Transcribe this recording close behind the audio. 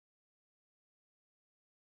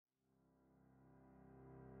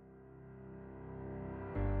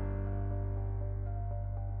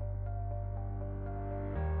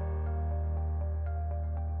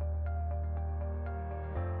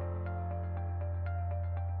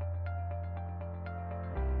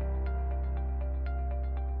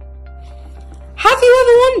Have you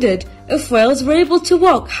ever wondered, if whales were able to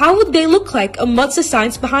walk, how would they look like and what's the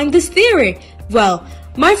science behind this theory? Well,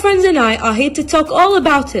 my friends and I are here to talk all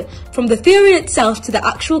about it, from the theory itself to the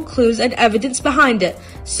actual clues and evidence behind it.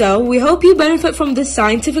 So, we hope you benefit from this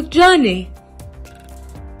scientific journey.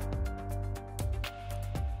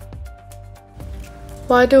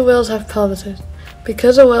 Why do whales have pelvises?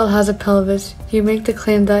 Because a whale has a pelvis, you make the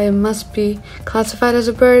claim that it must be classified as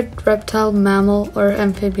a bird, reptile, mammal, or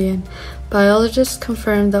amphibian. Biologists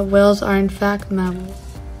confirm that whales are in fact mammals.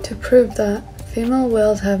 To prove that, female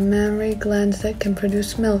whales have mammary glands that can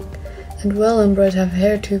produce milk, and whale embryos have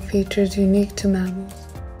hair tube features unique to mammals.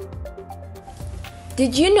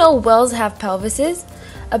 Did you know whales have pelvises?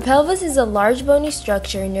 A pelvis is a large bony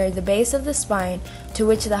structure near the base of the spine to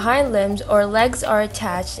which the hind limbs or legs are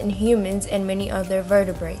attached in humans and many other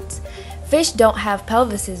vertebrates. Fish don't have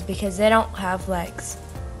pelvises because they don't have legs.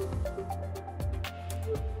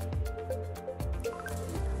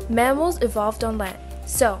 Mammals evolved on land.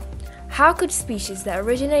 So, how could species that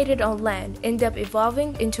originated on land end up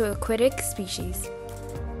evolving into aquatic species?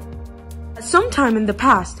 At some time in the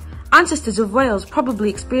past, ancestors of whales probably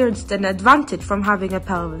experienced an advantage from having a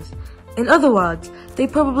pelvis. In other words, they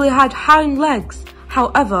probably had hind legs.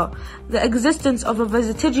 However, the existence of a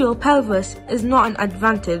vestigial pelvis is not an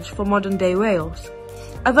advantage for modern-day whales.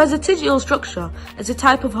 A vestigial structure is a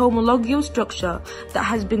type of homological structure that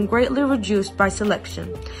has been greatly reduced by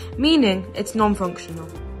selection, meaning it's non-functional.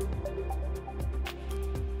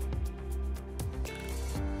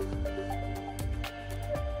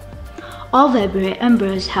 All vertebrate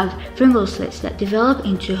embryos have fungal slits that develop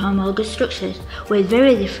into homologous structures with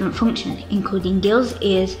very different functions, including gills,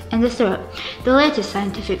 ears, and the throat. The latest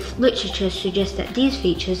scientific literature suggests that these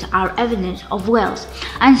features are evidence of whales'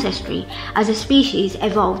 ancestry as a species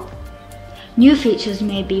evolved. New features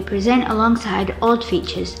may be present alongside old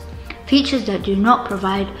features. Features that do not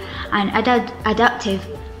provide an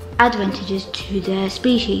adaptive advantages to the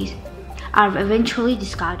species are eventually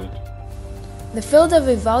discarded. The field of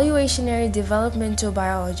evolutionary developmental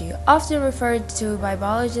biology, often referred to by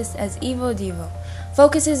biologists as evo-devo,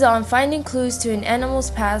 focuses on finding clues to an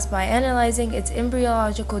animal's past by analyzing its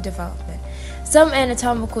embryological development. Some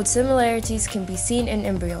anatomical similarities can be seen in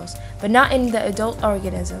embryos, but not in the adult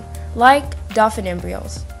organism, like dolphin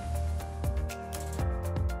embryos.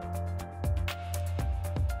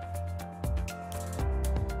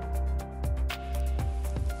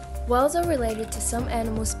 Whales are related to some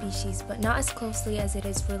animal species, but not as closely as it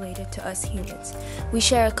is related to us humans. We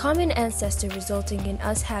share a common ancestor, resulting in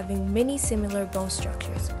us having many similar bone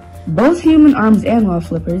structures. Both human arms and whale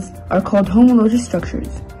flippers are called homologous structures,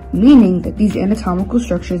 meaning that these anatomical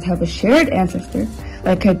structures have a shared ancestor,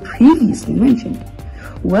 like I previously mentioned.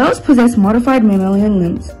 Whales possess modified mammalian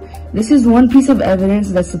limbs. This is one piece of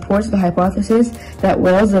evidence that supports the hypothesis that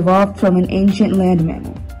whales evolved from an ancient land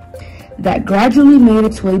mammal that gradually made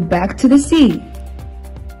its way back to the sea.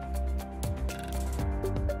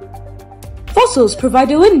 Fossils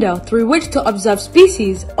provide a window through which to observe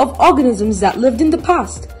species of organisms that lived in the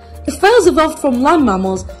past. If whales evolved from land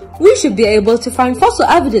mammals, we should be able to find fossil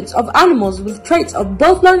evidence of animals with traits of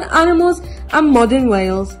both land animals and modern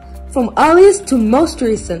whales, from earliest to most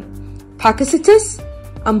recent: Pakicetus,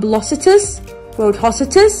 Ambulocetus,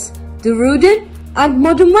 Rhodhocetus, Derudin, and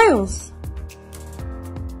modern whales.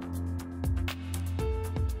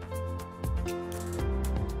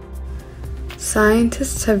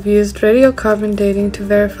 Scientists have used radiocarbon dating to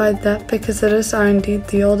verify that Pakicetus are indeed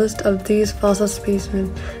the oldest of these fossil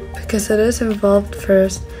specimens. Pakicetus evolved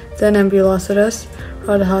first, then Ambulocetus,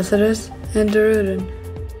 Rhodhocetus, and Derudin.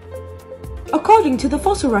 According to the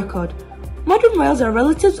fossil record, modern whales are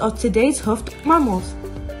relatives of today's hoofed mammals.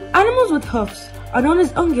 Animals with hoofs are known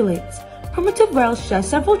as ungulates. Primitive whales share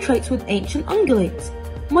several traits with ancient ungulates.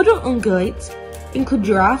 Modern ungulates include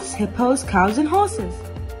giraffes, hippos, cows, and horses.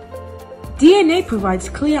 DNA provides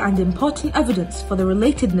clear and important evidence for the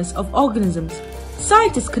relatedness of organisms.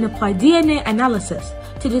 Scientists can apply DNA analysis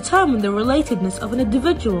to determine the relatedness of an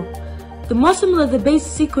individual. The more similar the base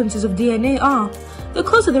sequences of DNA are, the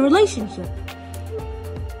closer the relationship.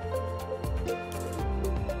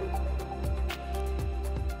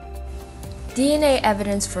 DNA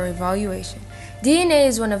evidence for evaluation. DNA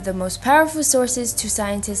is one of the most powerful sources to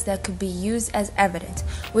scientists that could be used as evidence,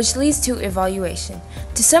 which leads to evaluation.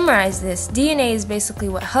 To summarize this, DNA is basically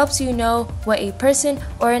what helps you know what a person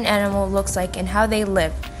or an animal looks like and how they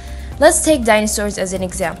live. Let's take dinosaurs as an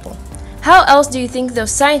example. How else do you think those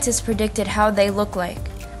scientists predicted how they look like?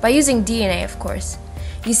 By using DNA, of course.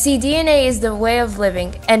 You see, DNA is the way of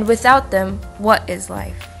living, and without them, what is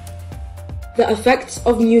life? The effects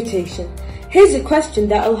of mutation. Here's a question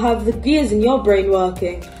that'll have the gears in your brain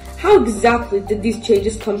working. How exactly did these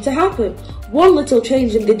changes come to happen? One little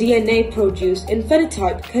change in the DNA produced in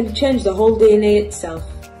phenotype can change the whole DNA itself.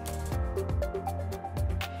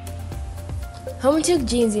 Homotic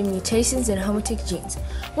genes and mutations in homotic genes.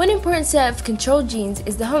 One important set of control genes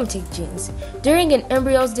is the homotic genes. During an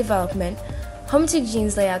embryo's development, homotic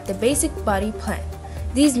genes lay out the basic body plan.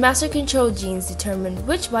 These master control genes determine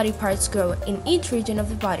which body parts grow in each region of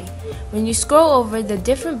the body. When you scroll over the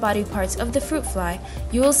different body parts of the fruit fly,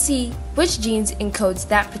 you will see which genes encodes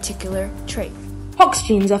that particular trait. Hox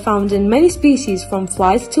genes are found in many species from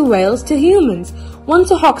flies to whales to humans.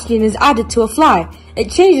 Once a Hox gene is added to a fly,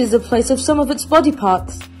 it changes the place of some of its body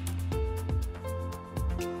parts.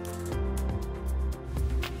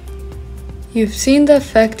 You've seen the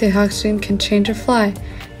effect a Hox gene can change a fly.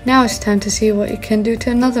 Now it's time to see what it can do to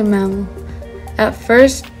another mammal. At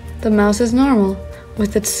first, the mouse is normal,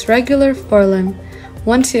 with its regular forelimb.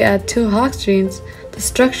 Once you add two Hox genes, the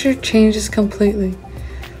structure changes completely.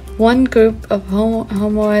 One group of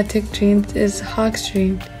homoetic genes is Hox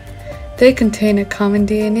gene. They contain a common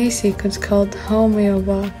DNA sequence called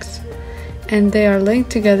homeobox, and they are linked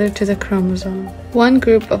together to the chromosome. One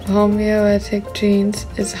group of homoetic genes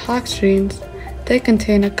is Hox genes. They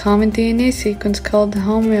contain a common DNA sequence called the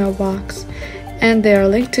homeobox, and they are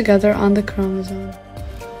linked together on the chromosome.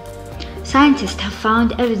 Scientists have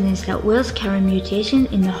found evidence that whales carry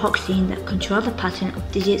mutations in the Hox gene that control the pattern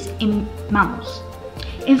of digits in mammals.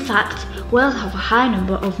 In fact, whales have a high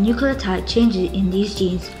number of nucleotide changes in these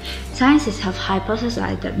genes. Scientists have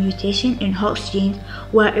hypothesized that mutations in Hox genes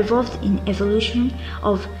were evolved in evolution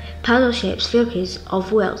of paddle-shaped species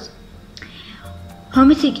of whales.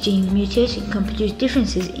 Homotic gene mutation can produce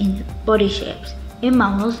differences in body shapes. In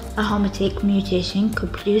mammals, a homotic mutation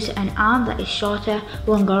could produce an arm that is shorter,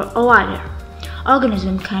 longer, or wider.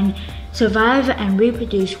 Organisms can survive and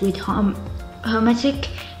reproduce with homotic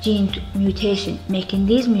gene mutation, making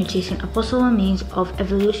these mutations a possible means of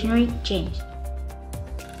evolutionary change.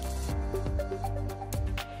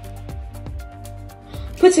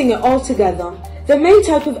 Putting it all together, the main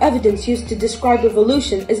type of evidence used to describe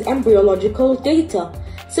evolution is embryological data.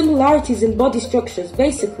 Similarities in body structures,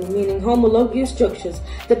 basically meaning homologous structures,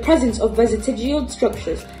 the presence of vestigial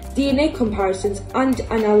structures, DNA comparisons, and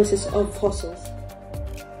analysis of fossils.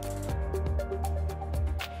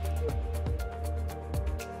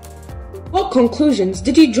 What conclusions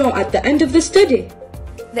did you draw at the end of the study?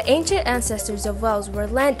 The ancient ancestors of whales were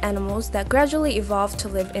land animals that gradually evolved to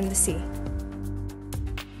live in the sea.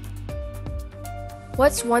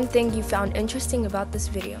 What's one thing you found interesting about this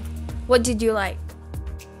video? What did you like?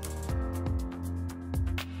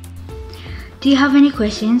 Do you have any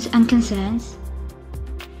questions and concerns?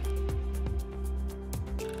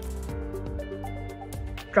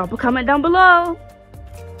 Drop a comment down below.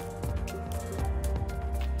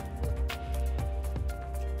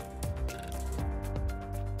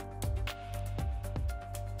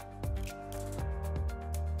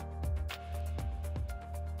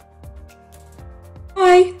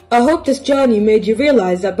 Hi, I hope this journey made you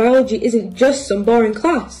realize that biology isn't just some boring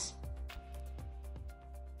class.